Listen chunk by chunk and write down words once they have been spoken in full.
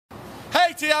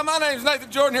Hey T.I., my name is Nathan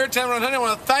Jordan here at Tameron Hyundai. I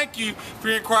want to thank you for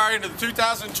your inquiry into the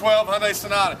 2012 Hyundai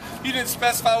Sonata. You didn't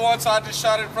specify one, so I just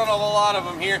shot it in front of a lot of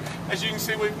them here. As you can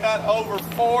see, we've got over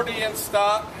 40 in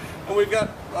stock, and we've got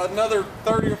another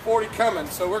 30 or 40 coming,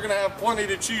 so we're going to have plenty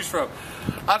to choose from.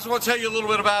 I just want to tell you a little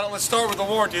bit about it. Let's start with the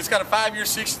warranty. It's got a 5-year,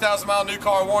 60,000 mile new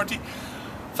car warranty,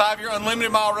 5-year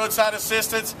unlimited mile roadside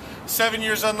assistance, 7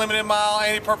 years unlimited mile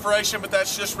anti-perforation, but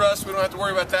that's just rust. We don't have to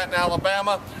worry about that in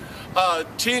Alabama.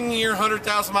 10-year,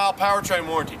 100,000 mile powertrain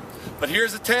warranty. But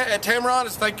here's at Tameron,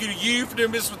 as thank you to you for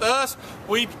doing business with us,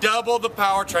 we double the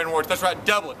powertrain warranty. That's right,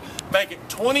 double it. Make it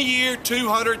 20-year,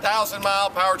 200,000 mile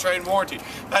powertrain warranty.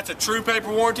 That's a true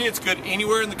paper warranty. It's good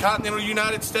anywhere in the continental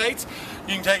United States.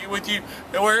 You can take it with you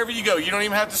wherever you go. You don't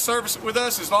even have to service it with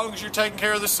us as long as you're taking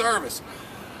care of the service.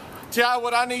 T.I.,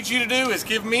 what I need you to do is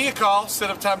give me a call, set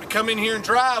up time to come in here and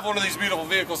drive one of these beautiful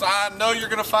vehicles. I know you're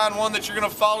going to find one that you're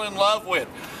going to fall in love with.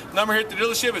 Number here at the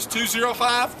dealership is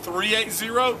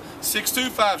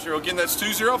 205-380-6250. Again, that's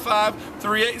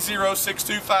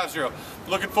 205-380-6250.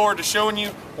 Looking forward to showing you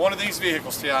one of these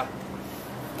vehicles, T.I.